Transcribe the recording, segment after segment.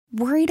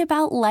Worried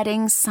about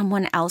letting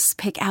someone else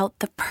pick out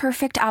the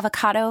perfect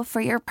avocado for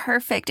your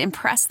perfect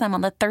impress them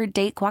on the third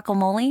date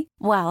guacamole?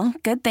 Well,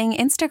 good thing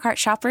Instacart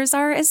shoppers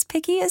are as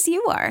picky as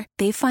you are.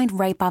 They find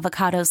ripe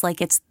avocados like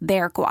it's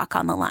their guac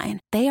on the line.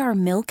 They are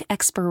milk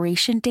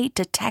expiration date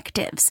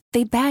detectives.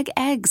 They bag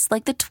eggs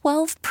like the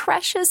 12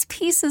 precious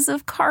pieces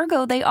of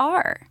cargo they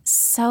are.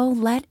 So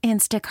let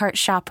Instacart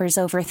shoppers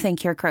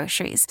overthink your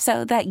groceries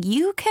so that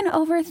you can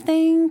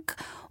overthink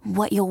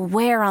what you'll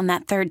wear on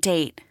that third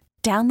date.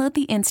 Download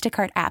the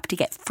Instacart app to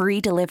get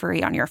free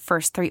delivery on your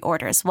first 3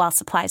 orders while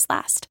supplies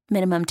last.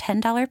 Minimum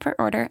 $10 per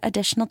order.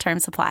 Additional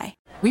terms apply.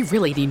 We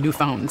really need new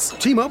phones.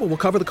 T-Mobile will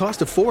cover the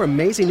cost of 4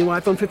 amazing new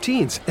iPhone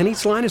 15s, and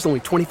each line is only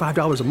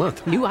 $25 a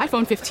month. New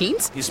iPhone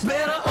 15s? It's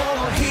better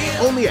over here.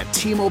 Only at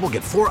T-Mobile,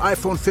 get 4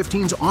 iPhone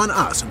 15s on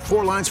us and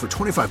 4 lines for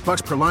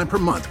 $25 per line per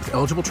month with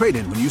eligible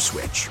trade-in when you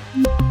switch.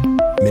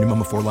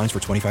 Minimum of 4 lines for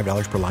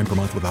 $25 per line per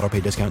month with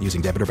autopay discount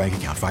using debit or bank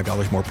account.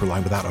 $5 more per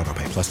line without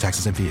autopay, plus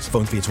taxes and fees.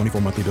 Phone fee at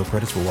 24 monthly bill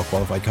credits for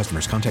well-qualified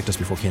customers. Contact us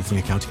before canceling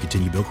account to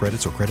continue bill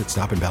credits or credit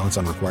stop and balance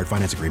on required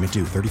finance agreement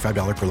due.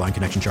 $35 per line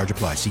connection charge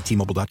applies. See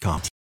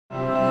T-Mobile.com.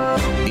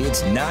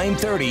 It's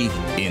 9:30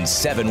 in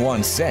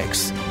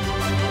 716.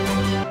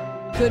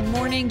 Good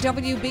morning,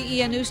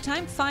 WBEN News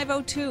Time,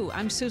 5:02.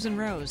 I'm Susan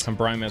Rose. I'm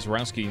Brian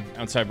Mazurowski.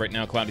 Outside right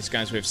now, cloudy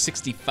skies. We have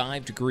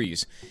 65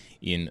 degrees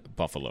in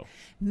Buffalo.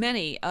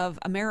 Many of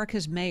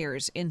America's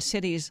mayors in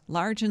cities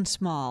large and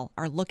small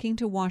are looking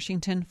to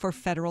Washington for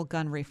federal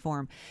gun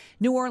reform.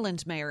 New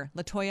Orleans Mayor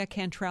LaToya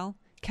Cantrell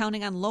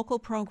counting on local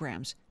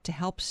programs to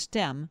help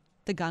stem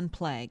the gun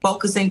plague.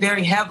 Focusing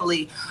very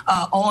heavily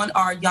on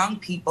our young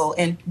people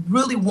and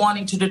really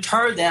wanting to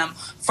deter them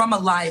from a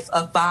life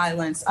of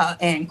violence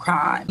and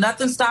crime.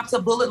 Nothing stops a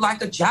bullet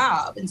like a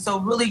job. And so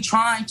really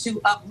trying to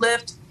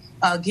uplift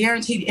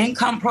guaranteed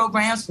income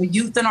programs for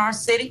youth in our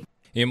city.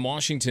 In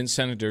Washington,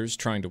 senators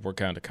trying to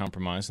work out a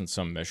compromise on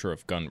some measure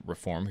of gun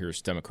reform.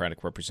 Here's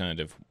Democratic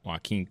Representative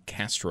Joaquin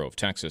Castro of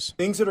Texas.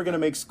 Things that are going to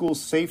make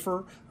schools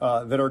safer,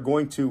 that are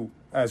going to,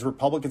 as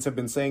Republicans have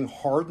been saying,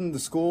 harden the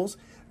schools.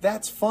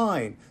 That's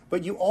fine,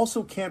 but you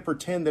also can't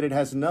pretend that it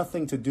has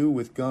nothing to do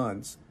with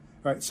guns,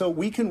 right? So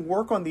we can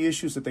work on the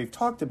issues that they've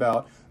talked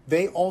about.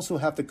 They also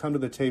have to come to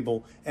the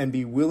table and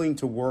be willing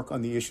to work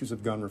on the issues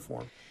of gun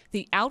reform.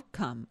 The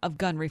outcome of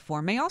gun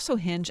reform may also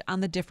hinge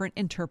on the different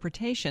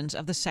interpretations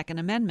of the Second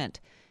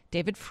Amendment.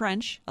 David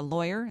French, a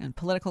lawyer and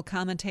political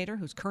commentator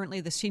who's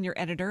currently the senior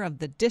editor of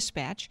The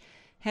Dispatch,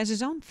 has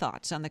his own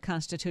thoughts on the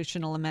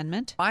constitutional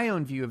amendment. My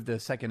own view of the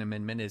Second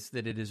Amendment is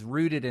that it is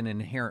rooted in an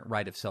inherent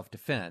right of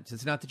self-defense.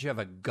 It's not that you have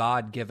a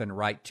God-given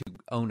right to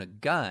own a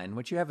gun.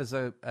 What you have is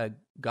a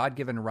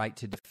God-given right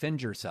to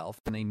defend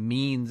yourself, and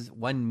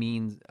one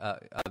means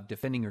of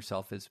defending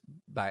yourself is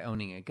by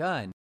owning a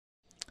gun.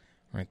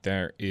 Right,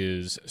 there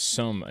is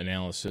some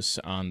analysis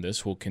on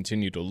this. We'll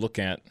continue to look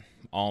at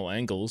all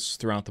angles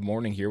throughout the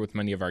morning here with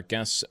many of our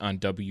guests on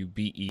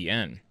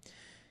WBEN.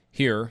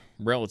 Here,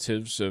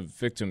 relatives of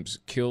victims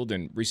killed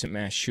in recent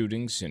mass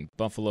shootings in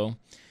Buffalo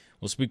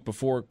will speak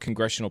before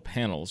congressional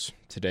panels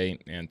today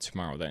and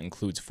tomorrow. That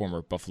includes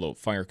former Buffalo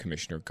Fire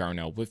Commissioner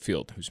Garnell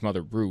Whitfield, whose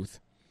mother, Ruth,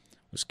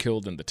 was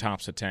killed in the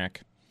Tops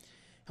attack.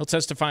 He'll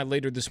testify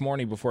later this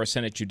morning before a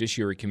Senate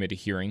Judiciary Committee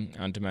hearing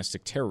on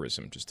domestic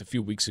terrorism just a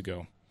few weeks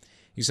ago.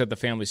 He said the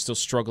family is still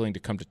struggling to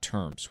come to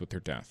terms with her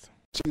death.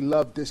 She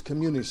loved this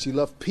community. She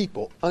loved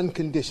people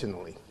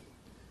unconditionally.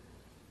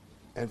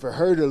 And for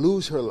her to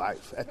lose her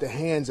life at the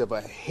hands of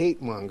a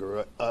hate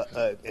monger,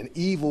 an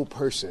evil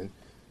person,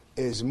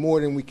 is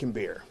more than we can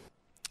bear.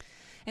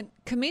 And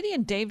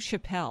comedian Dave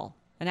Chappelle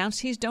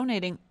announced he's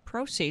donating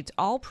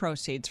all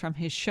proceeds from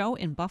his show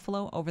in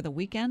Buffalo over the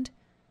weekend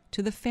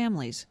to the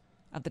families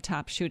of the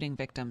top shooting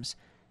victims.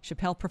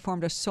 Chappelle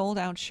performed a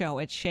sold-out show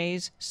at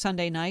Shea's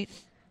Sunday night.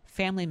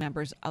 Family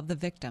members of the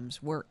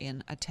victims were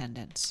in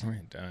attendance. All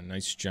right,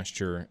 nice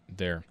gesture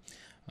there.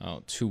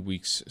 2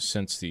 weeks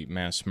since the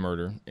mass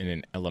murder in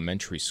an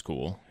elementary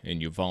school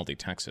in Uvalde,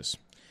 Texas.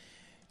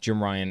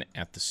 Jim Ryan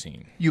at the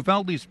scene.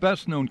 Uvalde's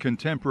best-known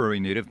contemporary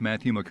native,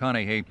 Matthew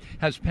McConaughey,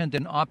 has penned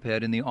an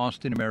op-ed in the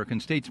Austin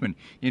American-Statesman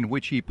in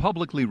which he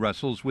publicly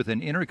wrestles with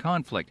an inner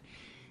conflict.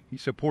 He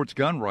supports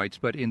gun rights,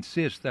 but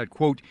insists that,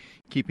 quote,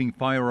 keeping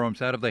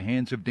firearms out of the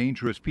hands of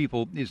dangerous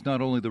people is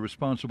not only the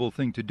responsible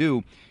thing to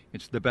do,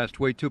 it's the best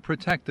way to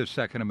protect the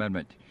Second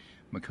Amendment.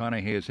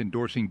 McConaughey is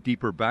endorsing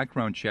deeper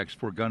background checks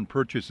for gun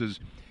purchases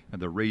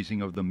and the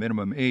raising of the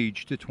minimum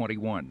age to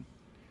 21.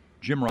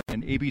 Jim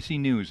Ryan, ABC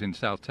News in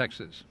South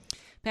Texas.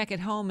 Back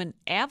at home, an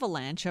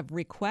avalanche of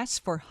requests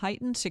for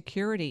heightened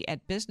security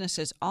at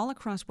businesses all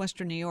across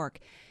Western New York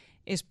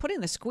is putting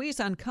the squeeze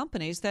on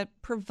companies that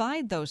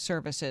provide those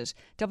services.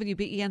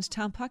 WBEN's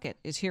Tom Puckett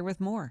is here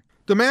with more.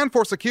 Demand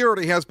for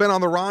security has been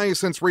on the rise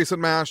since recent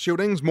mass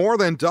shootings, more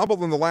than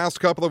doubled in the last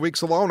couple of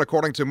weeks alone,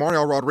 according to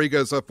Mario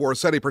Rodriguez of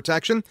Forsetti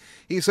Protection.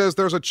 He says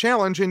there's a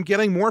challenge in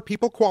getting more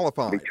people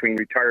qualified. Between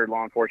retired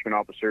law enforcement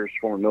officers,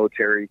 former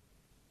military,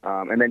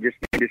 and then just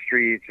the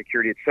industry,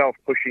 security itself,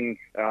 pushing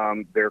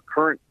their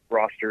current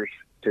rosters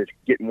to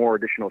get more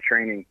additional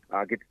training,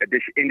 get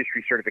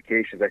industry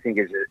certifications, I think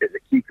is a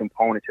key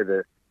component to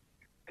the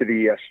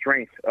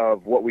strength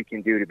of what we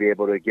can do to be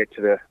able to get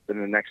to the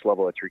next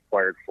level that's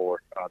required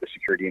for the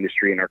security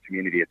industry in our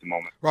community at the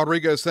moment.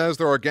 Rodriguez says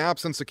there are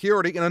gaps in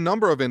security in a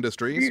number of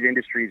industries. These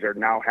industries are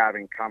now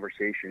having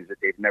conversations that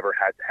they've never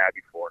had to have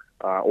before,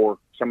 or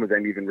some of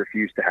them even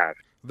refuse to have.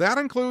 That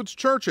includes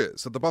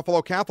churches. At the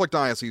Buffalo Catholic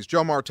Diocese,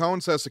 Joe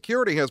Martone says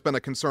security has been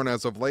a concern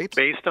as of late.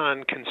 Based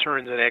on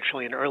concerns that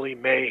actually in early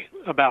May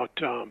about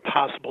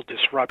possible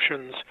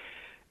disruptions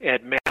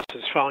at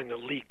masses following the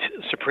leaked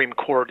Supreme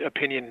Court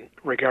opinion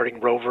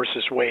regarding Roe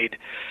versus Wade,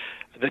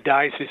 the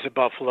Diocese of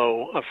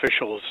Buffalo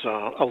officials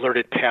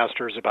alerted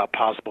pastors about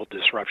possible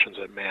disruptions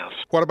at Mass.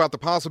 What about the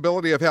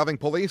possibility of having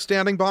police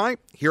standing by?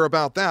 Hear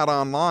about that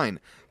online.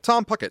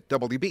 Tom Puckett,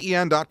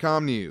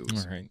 WBEN.com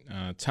News. All right.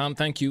 Tom,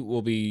 thank you.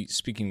 We'll be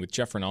speaking with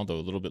Jeff Rinaldo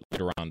a little bit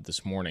later on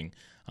this morning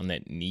on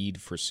that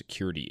need for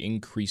security,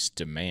 increased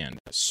demand,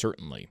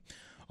 certainly,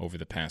 over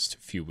the past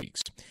few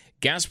weeks.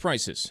 Gas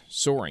prices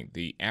soaring.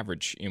 The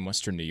average in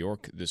Western New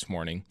York this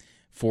morning,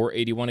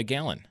 $4.81 a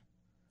gallon.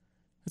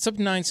 That's up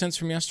 9 cents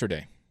from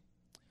yesterday.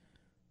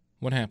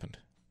 What happened?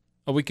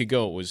 A week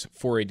ago, it was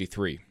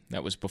 $4.83.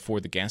 That was before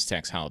the gas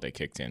tax holiday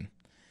kicked in.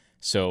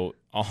 So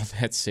all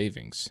that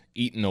savings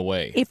eaten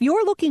away. If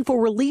you're looking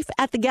for relief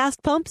at the gas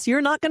pumps, you're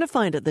not going to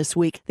find it this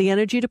week. The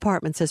Energy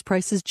Department says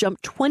prices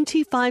jumped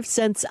 25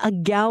 cents a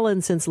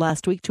gallon since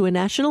last week to a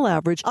national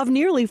average of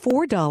nearly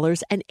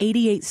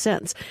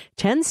 $4.88.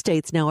 10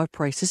 states now have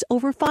prices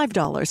over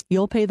 $5.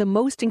 You'll pay the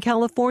most in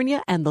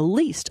California and the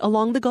least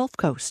along the Gulf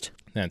Coast.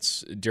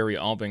 That's Derry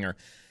Albinger.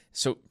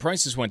 So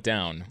prices went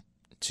down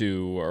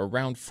to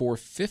around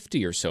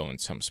 $4.50 or so in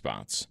some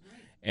spots.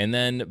 And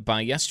then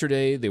by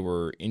yesterday, they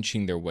were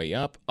inching their way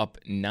up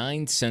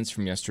 9 cents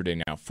from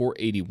yesterday now,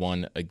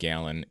 $4.81 a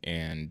gallon.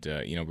 And,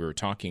 we were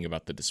talking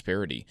about the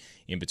disparity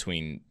in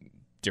between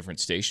different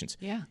stations.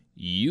 Yeah.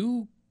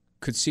 You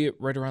could see it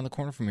right around the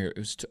corner from here. It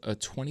was a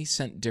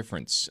 20-cent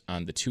difference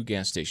on the two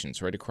gas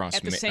stations right across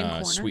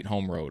Sweet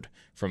Home Road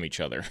from each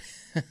other.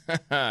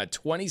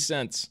 20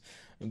 cents,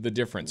 the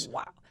difference.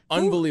 Wow.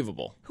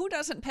 Unbelievable. Who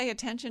doesn't pay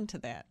attention to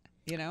that,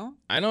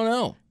 I don't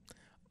know.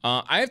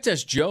 I have to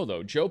ask Joe,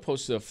 though. Joe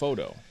posted a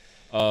photo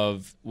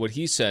of what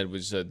he said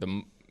was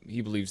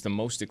he believes the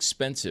most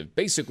expensive,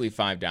 basically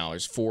 $5,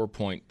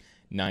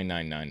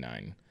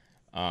 $4.9999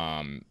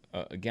 a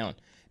gallon.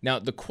 Now,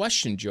 the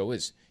question, Joe,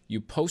 is you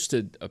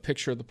posted a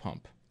picture of the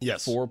pump.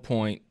 Yes.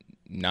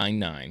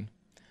 $4.99.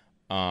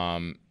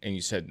 And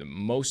you said the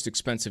most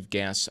expensive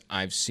gas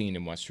I've seen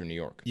in Western New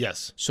York.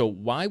 Yes. So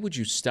why would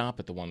you stop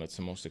at the one that's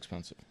the most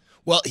expensive?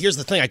 Well, here's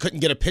the thing. I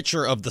couldn't get a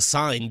picture of the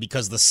sign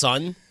because of the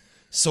sun.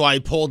 So I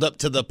pulled up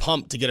to the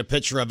pump to get a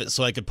picture of it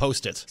so I could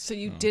post it. So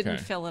you didn't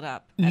fill it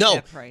up at No,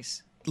 that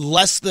price?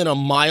 Less than a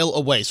mile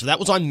away. So that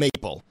was on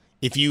Maple.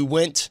 If you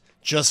went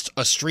just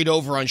a street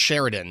over on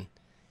Sheridan,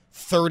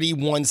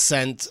 31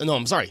 cents. No,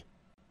 I'm sorry.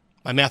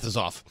 My math is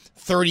off.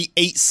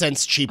 38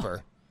 cents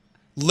cheaper.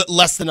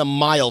 Less than a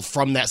mile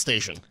from that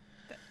station.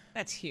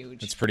 That's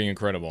huge. That's pretty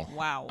incredible.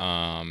 Wow.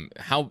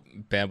 How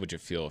bad would you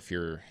feel if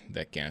you're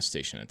that gas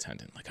station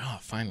attendant? Like, oh,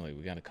 finally,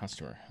 we got a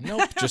customer.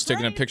 Nope, just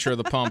taking a picture of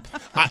the pump.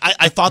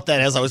 I thought that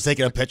as I was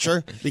taking a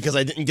picture because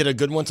I didn't get a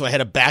good one, so I had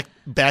to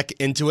back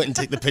into it and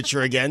take the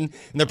picture again.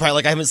 And they're probably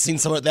like, I haven't seen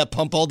someone at that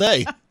pump all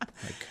day.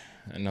 Like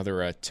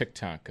another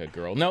TikTok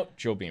girl. No,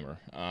 Joe Beamer.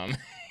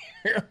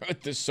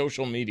 With the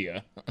social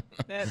media.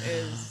 That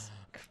is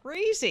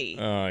crazy.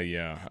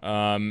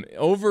 Yeah.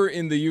 Over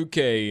in the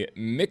UK,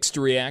 mixed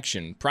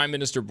reaction. Prime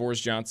Minister Boris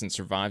Johnson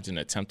survived an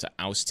attempt to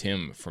oust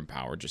him from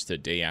power just a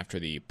day after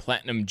the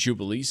Platinum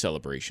Jubilee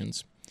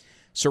celebrations.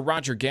 Sir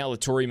Roger Gale, a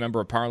Tory member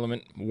of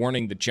Parliament,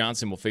 warning that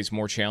Johnson will face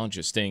more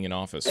challenges staying in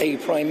office. A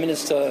Prime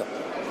Minister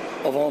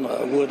of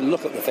honour would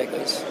look at the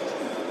figures,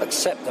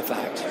 accept the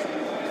fact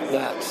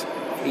that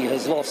he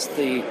has lost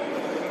the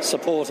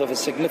support of a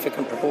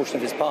significant proportion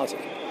of his party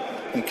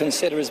and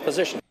consider his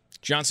position.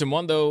 Johnson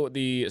won, though,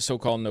 the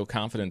so-called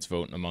no-confidence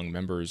vote among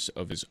members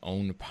of his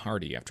own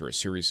party after a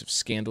series of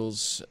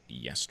scandals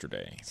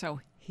yesterday.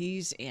 So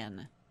he's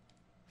in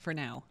for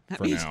now.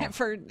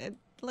 It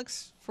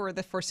looks for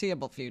the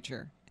foreseeable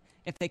future.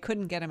 If they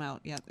couldn't get him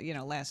out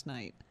last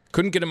night.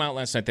 Couldn't get him out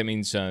last night. That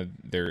means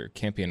there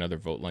can't be another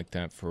vote like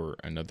that for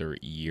another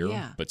year.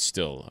 Yeah. But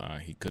still,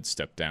 he could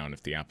step down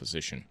if the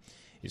opposition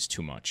is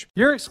too much.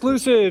 Your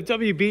exclusive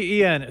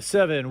WBEN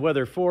 7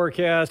 weather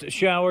forecast.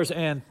 Showers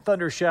and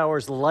thunder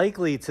showers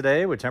likely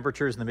today with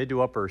temperatures in the mid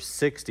to upper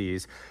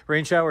 60s.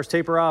 Rain showers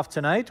taper off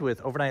tonight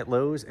with overnight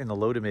lows in the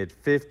low to mid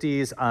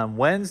 50s. On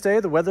Wednesday,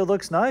 the weather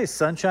looks nice.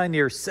 Sunshine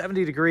near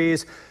 70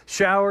 degrees.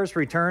 Showers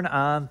return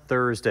on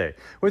Thursday.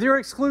 With your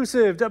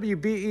exclusive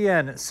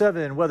WBEN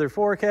 7 weather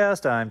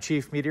forecast, I'm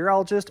Chief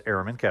Meteorologist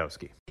Aaron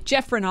Minkowski.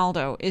 Jeff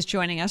Rinaldo is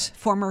joining us,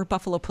 former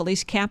Buffalo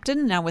police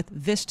captain, now with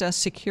Vista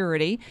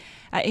Security.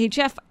 Hey,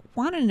 Jeff,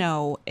 want to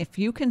know if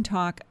you can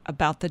talk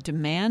about the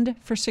demand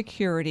for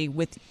security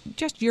with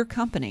just your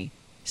company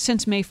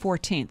since May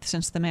 14th,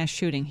 since the mass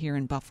shooting here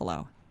in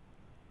Buffalo.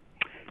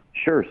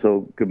 Sure.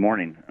 So good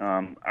morning.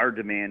 Our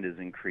demand is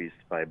increased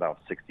by about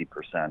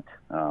 60%,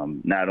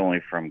 not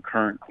only from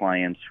current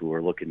clients who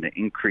are looking to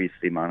increase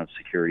the amount of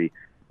security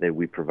that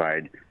we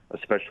provide,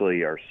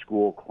 especially our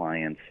school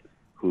clients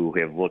who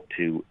have looked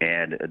to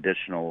add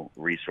additional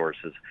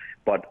resources,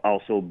 but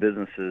also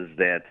businesses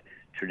that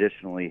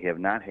traditionally have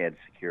not had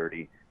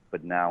security,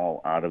 but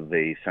now out of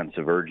a sense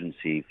of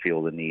urgency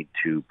feel the need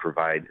to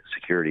provide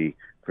security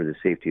for the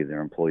safety of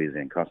their employees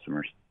and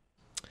customers.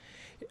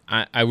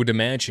 I would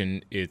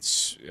imagine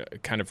it's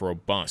kind of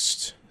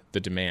robust, the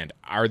demand.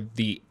 Are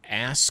the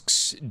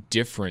asks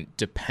different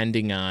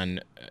depending on,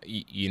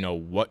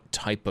 what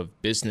type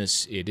of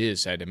business it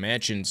is? I'd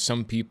imagine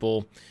some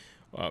people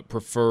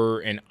prefer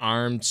an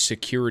armed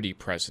security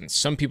presence.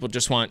 Some people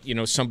just want,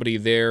 somebody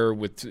there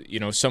with,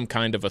 some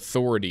kind of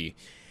authority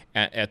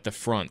at the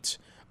front.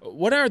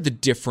 What are the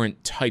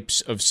different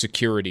types of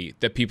security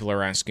that people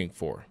are asking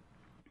for?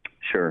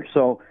 Sure.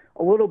 So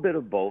a little bit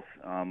of both.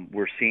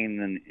 We're seeing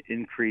an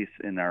increase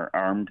in our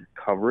armed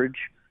coverage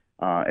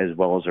as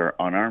well as our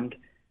unarmed.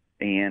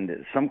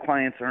 And some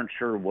clients aren't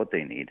sure what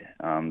they need.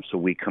 So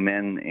we come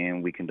in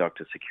and we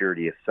conduct a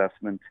security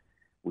assessment.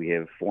 We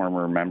have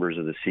former members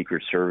of the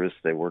Secret Service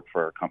that work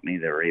for our company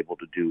that are able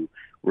to do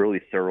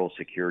really thorough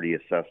security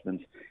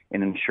assessments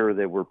and ensure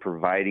that we're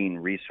providing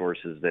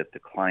resources that the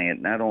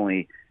client not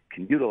only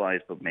can utilize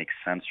but makes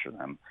sense for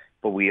them.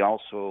 But we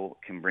also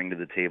can bring to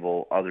the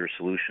table other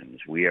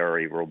solutions. We are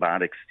a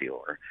robotics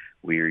dealer.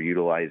 We are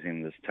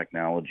utilizing this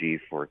technology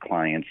for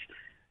clients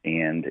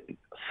and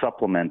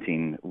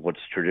supplementing what's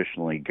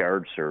traditionally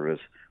guard service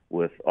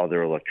with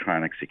other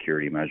electronic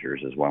security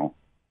measures as well.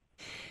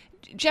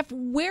 Jeff,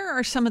 where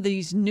are some of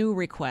these new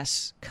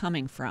requests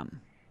coming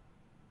from?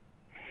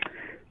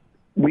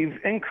 We've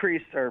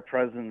increased our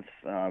presence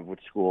with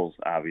schools,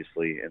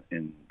 obviously,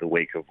 in the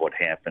wake of what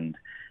happened,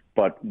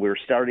 but we're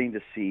starting to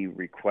see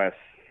requests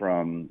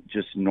from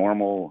just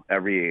normal,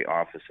 everyday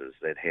offices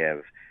that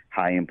have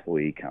high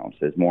employee counts.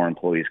 As more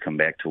employees come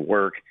back to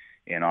work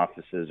and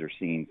offices are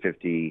seeing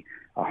 50,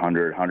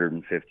 100,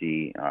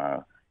 150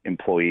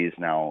 employees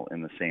now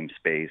in the same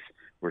space,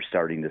 we're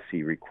starting to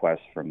see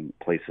requests from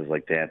places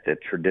like that that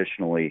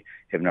traditionally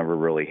have never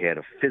really had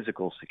a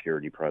physical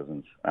security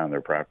presence on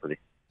their property.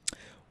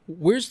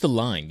 Where's the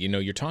line?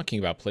 You're talking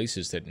about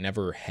places that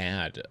never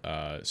had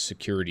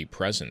security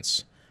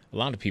presence. A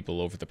lot of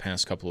people over the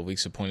past couple of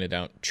weeks have pointed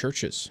out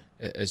churches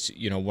as,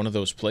 one of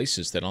those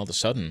places that all of a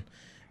sudden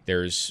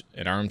there's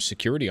an armed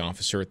security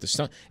officer at the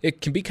start.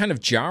 It can be kind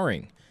of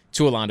jarring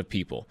to a lot of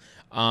people.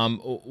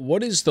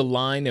 What is the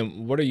line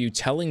and what are you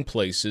telling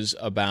places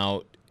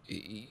about,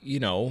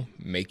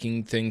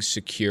 making things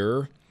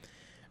secure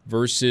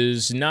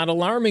versus not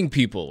alarming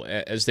people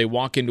as they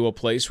walk into a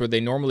place where they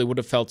normally would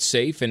have felt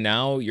safe, and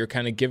now you're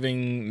kind of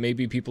giving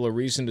maybe people a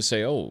reason to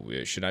say, oh,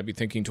 should I be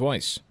thinking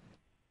twice?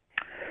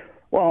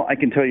 Well, I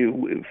can tell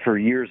you for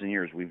years and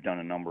years, we've done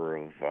a number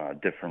of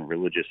different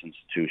religious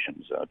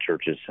institutions,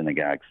 churches,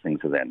 synagogues, things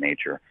of that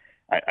nature.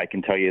 I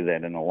can tell you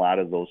that in a lot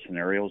of those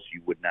scenarios,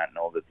 you would not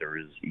know that there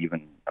is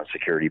even a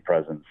security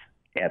presence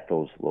at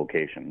those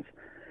locations.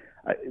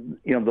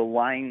 The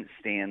line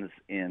stands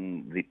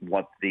in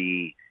what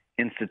the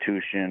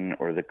institution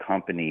or the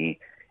company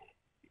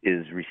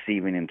is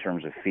receiving in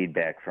terms of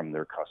feedback from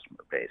their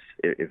customer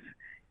base.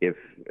 If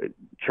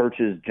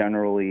churches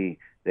generally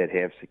that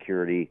have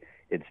security,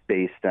 it's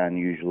based on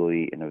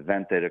usually an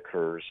event that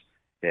occurs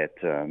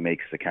that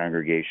makes the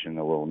congregation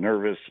a little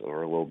nervous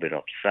or a little bit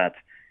upset,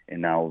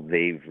 and now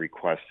they've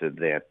requested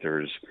that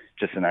there's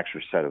just an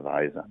extra set of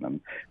eyes on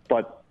them.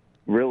 But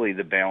really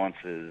the balance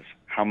is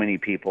how many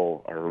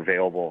people are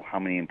available, how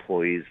many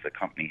employees the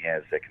company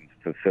has that can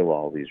fulfill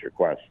all these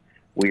requests.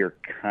 We are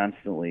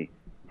constantly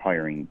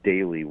hiring.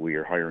 Daily we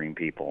are hiring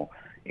people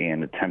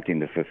and attempting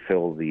to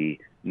fulfill the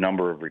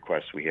number of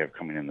requests we have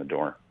coming in the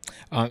door.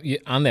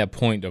 On that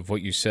point of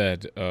what you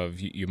said, of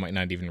you might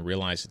not even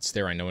realize it's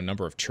there, I know a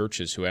number of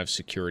churches who have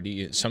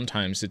security.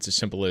 Sometimes it's as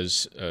simple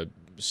as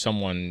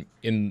someone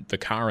in the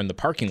car in the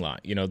parking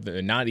lot,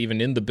 not even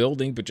in the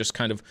building, but just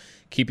kind of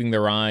keeping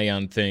their eye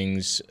on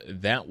things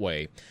that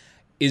way.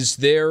 Is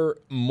there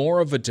more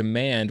of a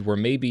demand where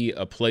maybe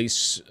a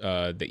place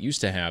that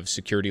used to have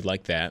security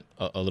like that,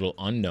 a little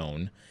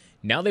unknown,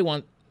 now they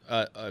want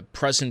a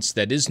presence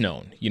that is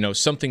known,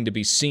 something to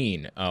be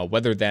seen,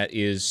 whether that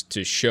is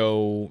to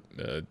show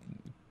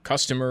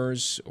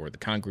customers or the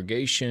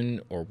congregation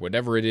or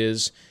whatever it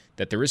is,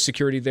 that there is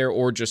security there,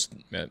 or just,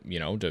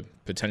 to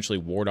potentially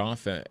ward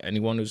off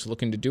anyone who's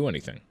looking to do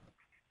anything?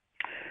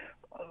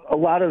 A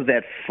lot of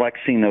that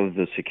flexing of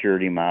the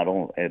security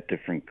model at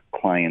different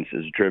clients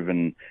is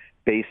driven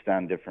based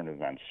on different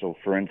events. So,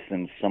 for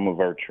instance, some of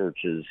our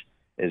churches,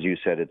 as you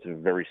said, it's a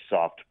very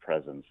soft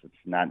presence. It's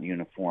not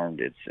uniformed.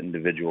 It's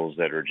individuals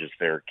that are just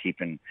there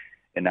keeping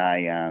an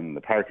eye on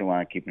the parking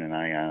lot, keeping an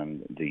eye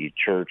on the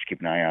church,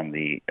 keeping an eye on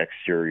the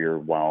exterior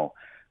while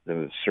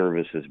the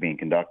service is being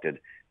conducted.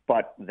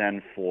 But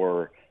then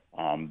for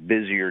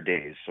busier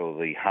days, so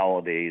the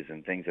holidays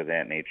and things of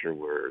that nature,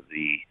 where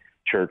the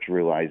church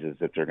realizes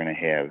that they're going to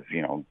have,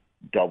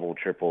 double,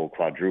 triple,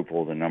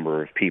 quadruple the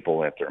number of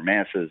people at their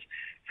masses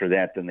for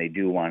that, then they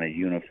do want a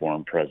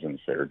uniform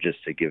presence there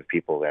just to give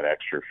people that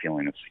extra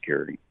feeling of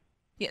security.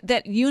 Yeah,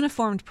 that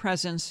uniformed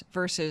presence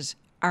versus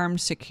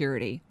armed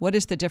security, what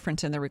is the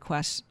difference in the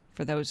requests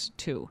for those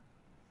two?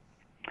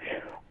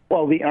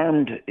 Well, the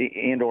armed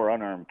and or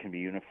unarmed can be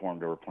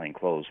uniformed or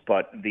plainclothes,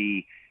 but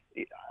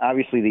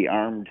obviously the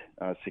armed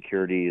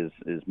security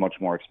is much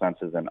more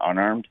expensive than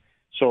unarmed.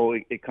 So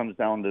it comes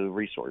down to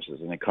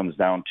resources, and it comes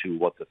down to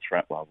what the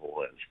threat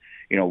level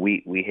is.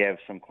 We have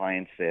some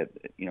clients that,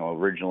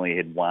 originally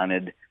had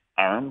wanted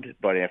armed,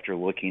 but after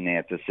looking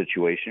at the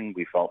situation,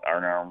 we felt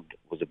unarmed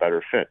was a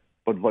better fit.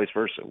 But vice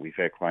versa. We've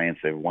had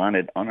clients that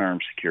wanted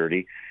unarmed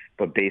security,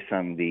 but based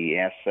on the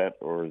asset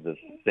or the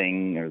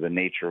thing or the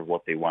nature of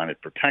what they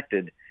wanted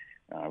protected,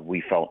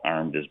 we felt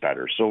armed is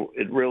better. So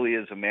it really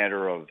is a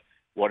matter of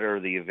what are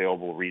the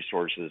available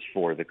resources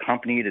for the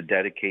company to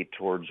dedicate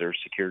towards their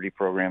security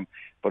program,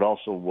 but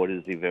also what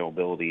is the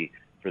availability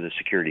for the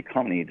security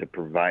company to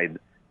provide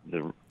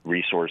the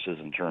resources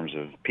in terms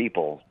of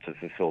people to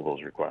fulfill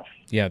those requests.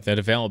 Yeah, that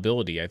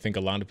availability. I think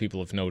a lot of people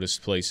have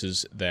noticed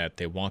places that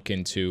they walk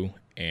into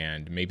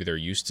and maybe they're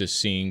used to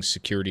seeing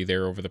security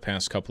there over the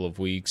past couple of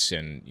weeks,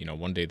 and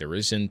one day there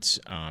isn't,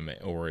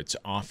 or it's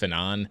off and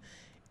on.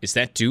 Is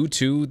that due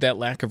to that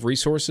lack of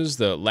resources,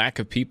 the lack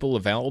of people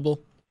available?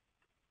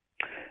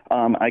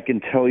 I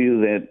can tell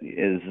you that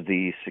as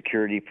the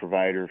security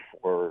provider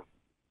for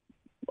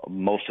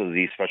most of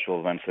these special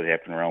events that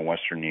happen around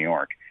Western New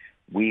York,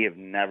 we have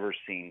never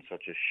seen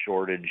such a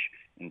shortage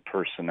in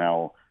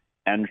personnel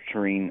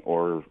entering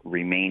or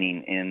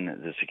remaining in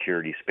the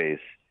security space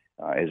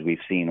as we've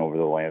seen over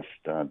the last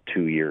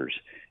 2 years.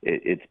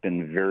 It's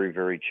been very,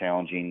 very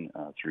challenging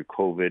through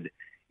COVID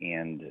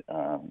and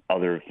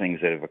other things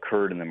that have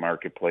occurred in the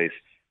marketplace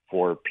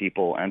for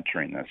people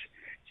entering this.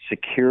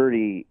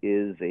 Security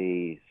is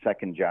a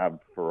second job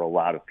for a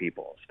lot of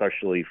people,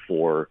 especially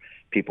for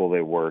people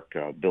that work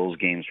Bills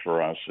games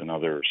for us and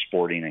other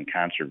sporting and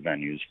concert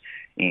venues.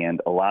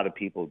 And a lot of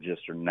people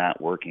just are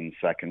not working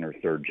second or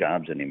third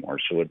jobs anymore.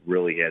 So it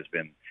really has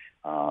been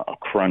a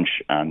crunch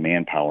on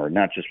manpower,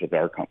 not just with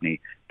our company,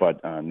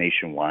 but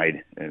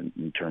nationwide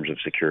in terms of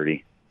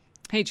security.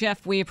 Hey,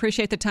 Jeff, we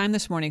appreciate the time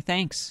this morning.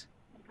 Thanks.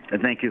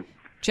 And thank you.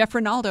 Jeff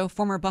Rinaldo,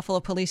 former Buffalo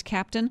Police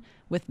captain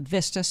with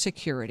Vista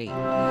Security.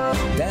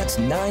 That's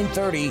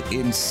 9:30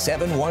 in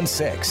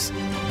 716.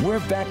 We're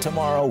back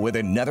tomorrow with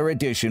another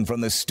edition from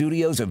the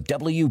studios of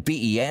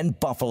WBEN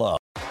Buffalo.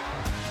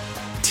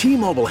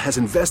 T-Mobile has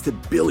invested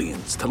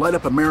billions to light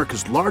up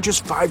America's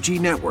largest 5G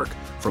network,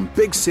 from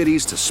big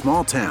cities to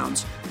small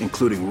towns,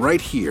 including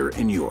right here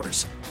in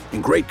yours.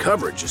 And great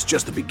coverage is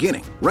just the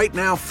beginning. Right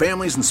now,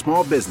 families and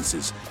small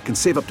businesses can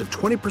save up to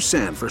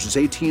 20% versus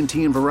AT&T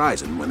and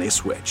Verizon when they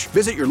switch.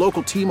 Visit your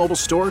local T-Mobile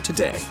store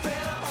today.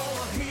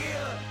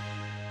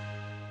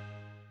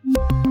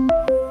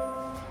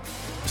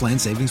 Plan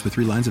savings with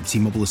 3 lines of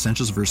T-Mobile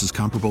Essentials versus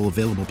comparable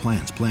available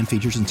plans. Plan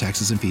features and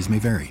taxes and fees may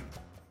vary.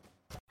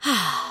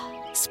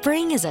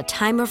 Spring is a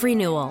time of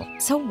renewal,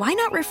 so why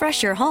not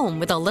refresh your home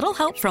with a little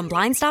help from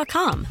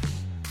Blinds.com?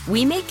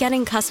 We make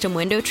getting custom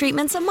window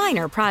treatments a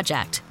minor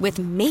project with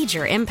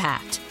major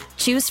impact.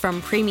 Choose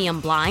from premium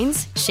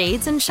blinds,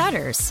 shades, and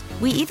shutters.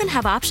 We even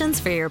have options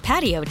for your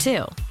patio,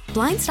 too.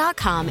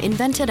 Blinds.com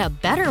invented a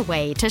better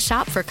way to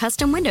shop for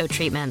custom window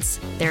treatments.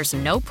 There's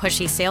no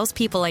pushy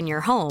salespeople in your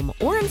home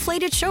or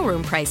inflated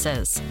showroom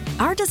prices.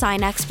 Our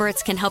design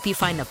experts can help you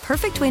find the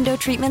perfect window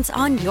treatments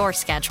on your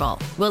schedule.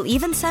 We'll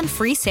even send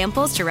free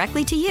samples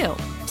directly to you.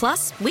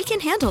 Plus, we can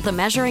handle the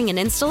measuring and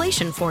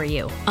installation for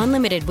you.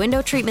 Unlimited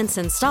window treatments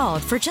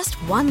installed for just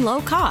one low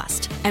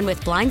cost. And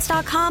with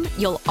Blinds.com,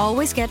 you'll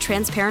always get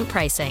transparent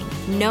pricing.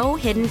 No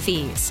hidden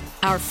fees.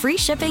 Our free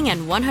shipping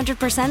and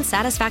 100%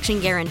 satisfaction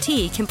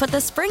guarantee can put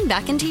the spring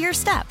back into your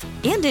step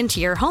and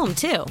into your home,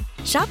 too.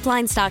 Shop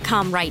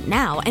Blinds.com right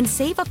now and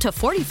save up to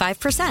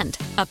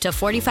 45%. Up to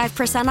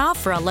 45% off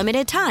for a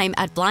limited time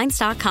at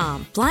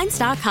Blinds.com.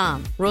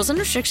 Blinds.com. Rules and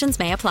restrictions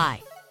may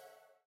apply.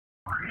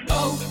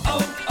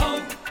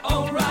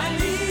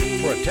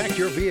 Protect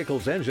your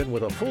vehicle's engine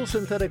with a full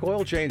synthetic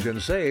oil change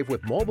and save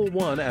with Mobil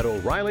 1 at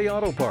O'Reilly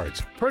Auto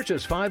Parts.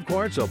 Purchase 5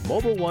 quarts of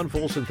Mobil 1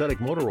 full synthetic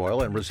motor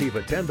oil and receive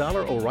a $10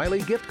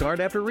 O'Reilly gift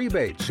card after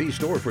rebate. See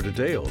store for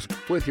details.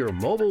 With your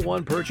Mobil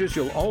 1 purchase,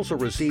 you'll also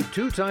receive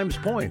 2 times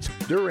points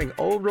during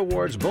O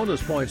Rewards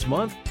Bonus Points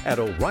Month at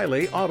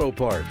O'Reilly Auto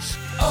Parts.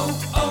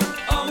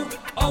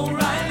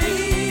 O'Reilly.